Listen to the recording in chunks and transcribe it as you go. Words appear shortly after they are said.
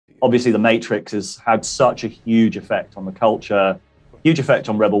obviously The Matrix has had such a huge effect on the culture, huge effect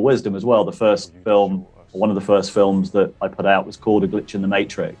on Rebel Wisdom as well. The first film, or one of the first films that I put out was called A Glitch in the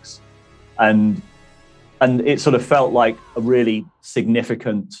Matrix. And it sort of felt like a really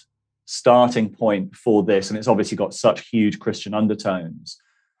significant starting point for this. And it's obviously got such huge Christian undertones.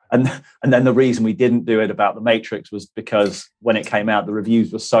 And then the reason we didn't do it about The Matrix was because when it came out, the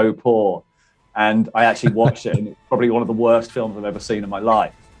reviews were so poor. And I actually watched it, and it's probably one of the worst films I've ever seen in my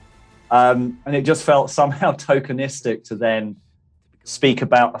life. And it just felt somehow tokenistic to then speak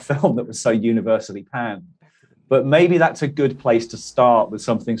about a film that was so universally panned. But maybe that's a good place to start with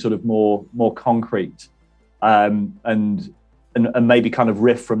something sort of more concrete, and maybe kind of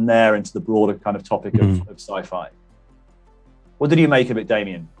riff from there into the broader kind of topic of sci-fi. What did you make of it,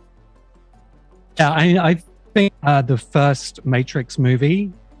 Damien? Yeah, I think the first Matrix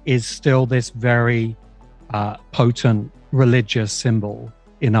movie is still this very potent religious symbol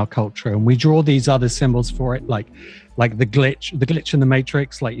in our culture, and we draw these other symbols for it, like the glitch in the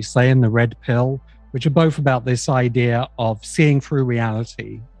Matrix, like you say, and the red pill, which are both about this idea of seeing through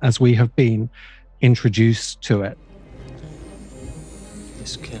reality as we have been introduced to it.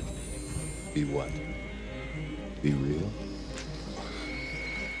 This can't be what? Be real?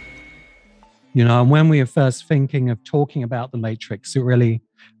 You know, and when we were first thinking of talking about The Matrix,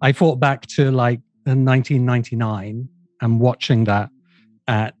 I thought back to like 1999 and watching that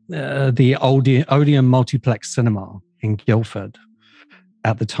at the Odeon Multiplex Cinema in Guildford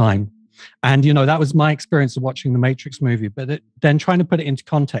at the time. And, you know, that was my experience of watching the Matrix movie. But then trying to put it into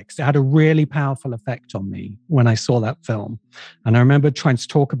context, it had a really powerful effect on me when I saw that film. And I remember trying to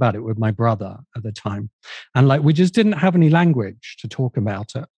talk about it with my brother at the time. And like, we just didn't have any language to talk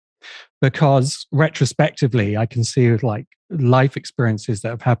about it. Because retrospectively, I can see like life experiences that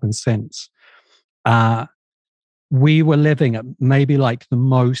have happened since. We were living at maybe like the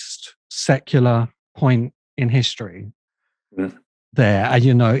most secular point in history there. And,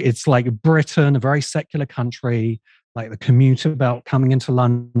 you know, it's like Britain, a very secular country, like the commuter belt coming into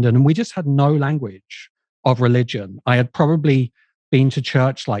London. And we just had no language of religion. I had probably been to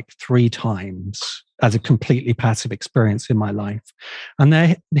church like 3 times as a completely passive experience in my life.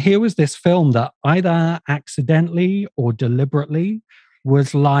 And here was this film that either accidentally or deliberately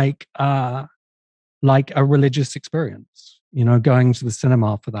was like a religious experience, you know, going to the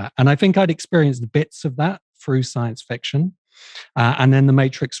cinema for that. And I think I'd experienced bits of that through science fiction. And then The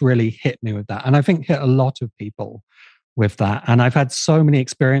Matrix really hit me with that. And I think hit a lot of people with that. And I've had so many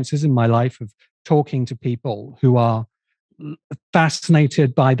experiences in my life of talking to people who are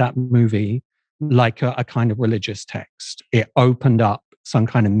fascinated by that movie, like a kind of religious text. It opened up some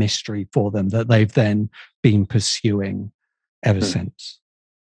kind of mystery for them that they've then been pursuing ever since.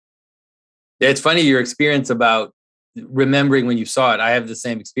 It's funny, your experience about remembering when you saw it. I have the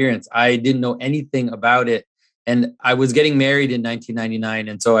same experience. I didn't know anything about it. And I was getting married in 1999.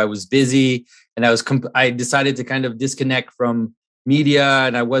 And so I was busy, and I decided to kind of disconnect from media,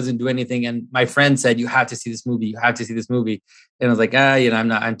 and I wasn't doing anything. And my friend said, you have to see this movie. You have to see this movie. And I was like,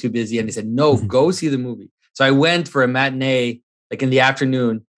 I'm too busy. And they said, no, go see the movie. So I went for a matinee, like in the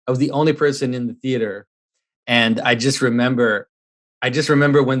afternoon. I was the only person in the theater. And I just remember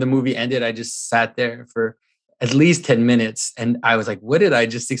when the movie ended, I just sat there for at least 10 minutes. And I was like, what did I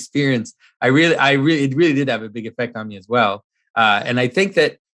just experience? It really did have a big effect on me as well. And I think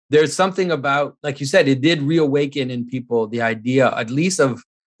that there's something about, like you said, it did reawaken in people the idea, at least of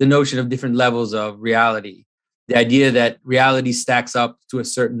the notion of different levels of reality, the idea that reality stacks up to a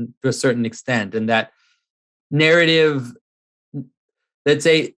certain extent, and that narrative, let's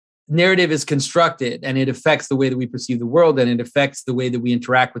say, narrative is constructed and it affects the way that we perceive the world, and it affects the way that we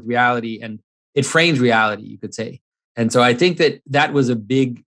interact with reality, and it frames reality, you could say. And so I think that was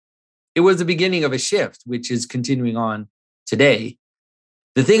it was the beginning of a shift, which is continuing on today.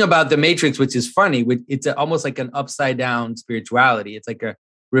 The thing about The Matrix, which is funny, it's almost like an upside down spirituality. It's like a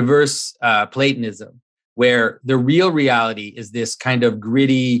reverse Platonism, where the real reality is this kind of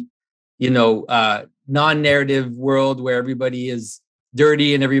gritty, non-narrative world where everybody is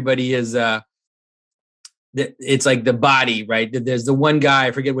dirty and everybody is, it's like the body, right? There's the one guy,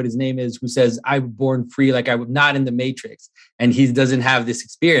 I forget what his name is, who says, I'm born free, like I'm not in the Matrix. And he doesn't have this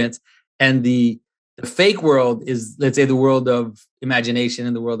experience. And the fake world is, let's say, the world of imagination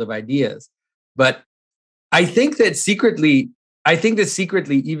and the world of ideas. But I think that secretly,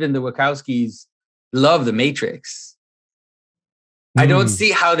 even the Wachowskis love the Matrix. I don't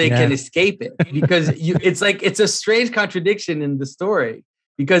see how they can escape it, because it's a strange contradiction in the story,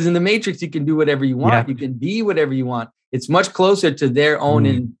 because in the Matrix, you can do whatever you want. You can be whatever you want. It's much closer to their own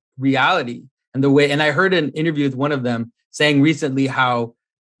in reality and the way. And I heard an interview with one of them saying recently how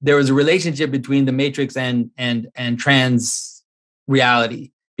there was a relationship between the Matrix and trans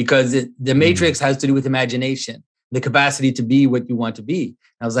reality, because the Matrix has to do with imagination, the capacity to be what you want to be.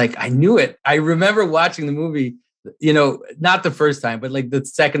 I was like, I knew it. I remember watching the movie, not the first time, but like the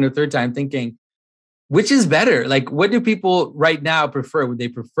second or third time, thinking, which is better? Like, what do people right now prefer? Would they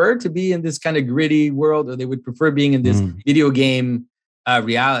prefer to be in this kind of gritty world, or they would prefer being in this video game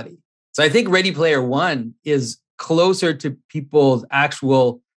reality? So I think Ready Player One is closer to people's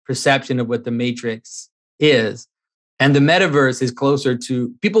actual perception of what the Matrix is. And the metaverse is closer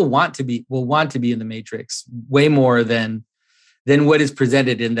to people will want to be in the Matrix way more than what is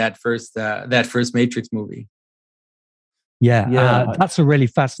presented in that first Matrix movie. Yeah. That's a really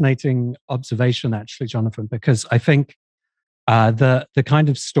fascinating observation, actually, Jonathan, because I think the kind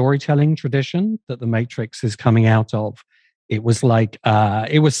of storytelling tradition that the Matrix is coming out of, it was like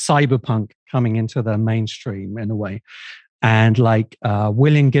it was cyberpunk coming into the mainstream in a way. And like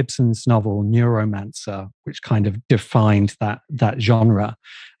William Gibson's novel Neuromancer, which kind of defined that genre,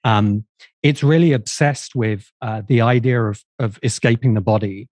 it's really obsessed with the idea of escaping the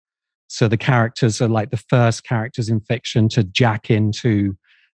body. So the characters are like the first characters in fiction to jack into.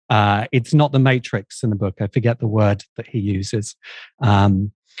 It's not the Matrix in the book. I forget the word that he uses,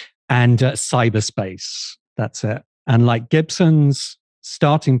 and cyberspace. That's it. And like Gibson's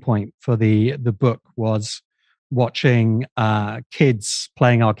starting point for the book was watching kids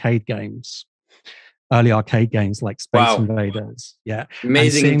playing arcade games, early arcade games like Space Invaders. Yeah.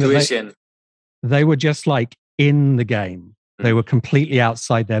 Amazing intuition. They were just like in the game. They were completely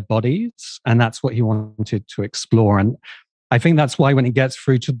outside their bodies. And that's what he wanted to explore. And I think that's why when it gets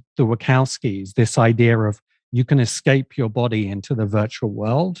through to the Wachowskis, this idea of you can escape your body into the virtual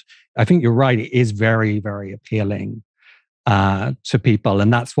world, I think you're right. It is very, very appealing to people.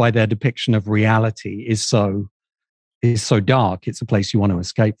 And that's why their depiction of reality is so dark. It's a place you want to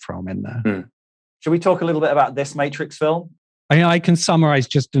escape from in there. Should we talk a little bit about this Matrix film? I can summarize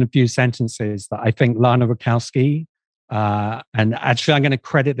just in a few sentences that I think Lana Wachowski, and actually I'm going to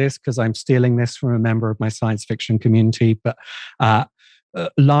credit this because I'm stealing this from a member of my science fiction community, but Lana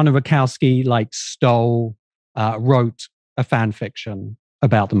Wachowski wrote a fan fiction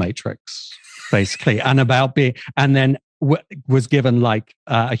about the Matrix, basically, and then was given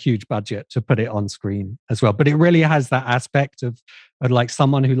a huge budget to put it on screen as well. But it really has that aspect of like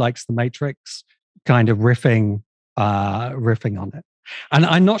someone who likes the Matrix kind of riffing on it. And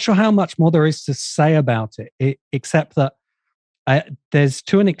I'm not sure how much more there is to say about it except that there's,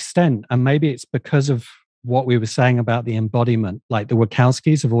 to an extent, and maybe it's because of what we were saying about the embodiment, like the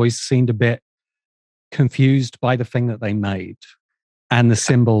Wachowskis have always seemed a bit confused by the thing that they made and the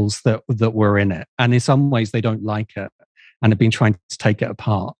symbols that were in it. And in some ways they don't like it and have been trying to take it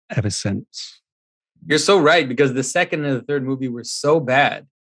apart ever since. You're so right, because the second and the third movie were so bad.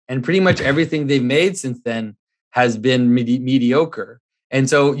 And pretty much everything they've made since then has been mediocre. And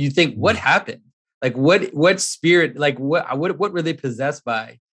so you think, what happened? Like what spirit, like what were they possessed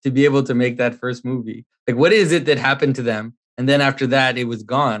by to be able to make that first movie? Like, what is it that happened to them? And then after that, it was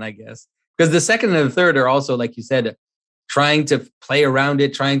gone, I guess. Because the second and the third are also, like you said, trying to play around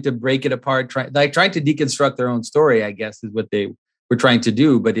it, trying to break it apart, trying to deconstruct their own story, I guess, is what they were trying to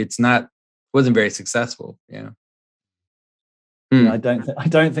do. But wasn't very successful. Yeah. I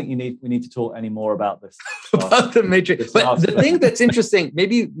don't think we need to talk any more about this. About the Matrix. But the thing that's interesting,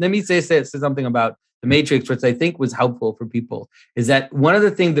 maybe let me say something about the Matrix, which I think was helpful for people, is that one of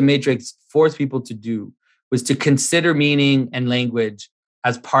the things the Matrix forced people to do was to consider meaning and language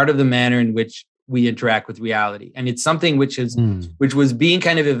as part of the manner in which we interact with reality. And it's something which was being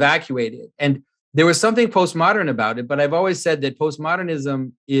kind of evacuated. And there was something postmodern about it, but I've always said that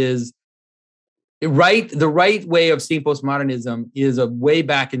postmodernism is the right way of seeing postmodernism is a way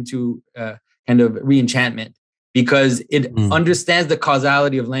back into kind of reenchantment, because it understands the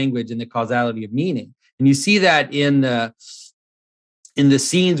causality of language and the causality of meaning. And you see that in the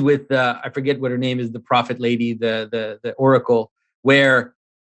scenes with I forget what her name is, the prophet lady, the oracle, where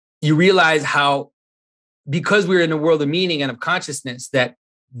you realize how, because we're in a world of meaning and of consciousness, that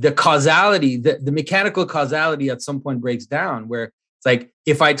the causality, the mechanical causality at some point breaks down, where it's like,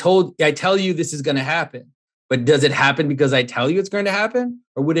 if I tell you this is going to happen, but does it happen because I tell you it's going to happen,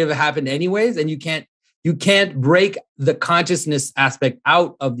 or would it have happened anyways? And you can't break the consciousness aspect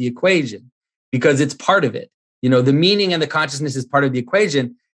out of the equation because it's part of it. You know, the meaning and the consciousness is part of the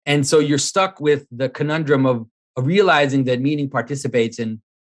equation. And so you're stuck with the conundrum of realizing that meaning participates in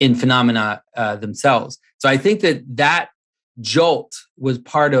phenomena themselves. So I think that jolt was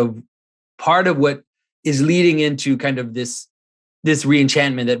part of what is leading into kind of this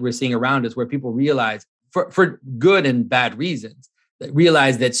reenchantment that we're seeing around us, where people realize, for good and bad reasons,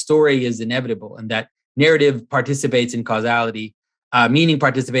 realize that story is inevitable and that narrative participates in causality, meaning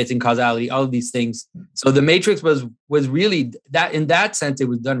participates in causality, all of these things. So The Matrix was really that, in that sense, it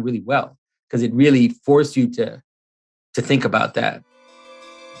was done really well because it really forced you to think about that.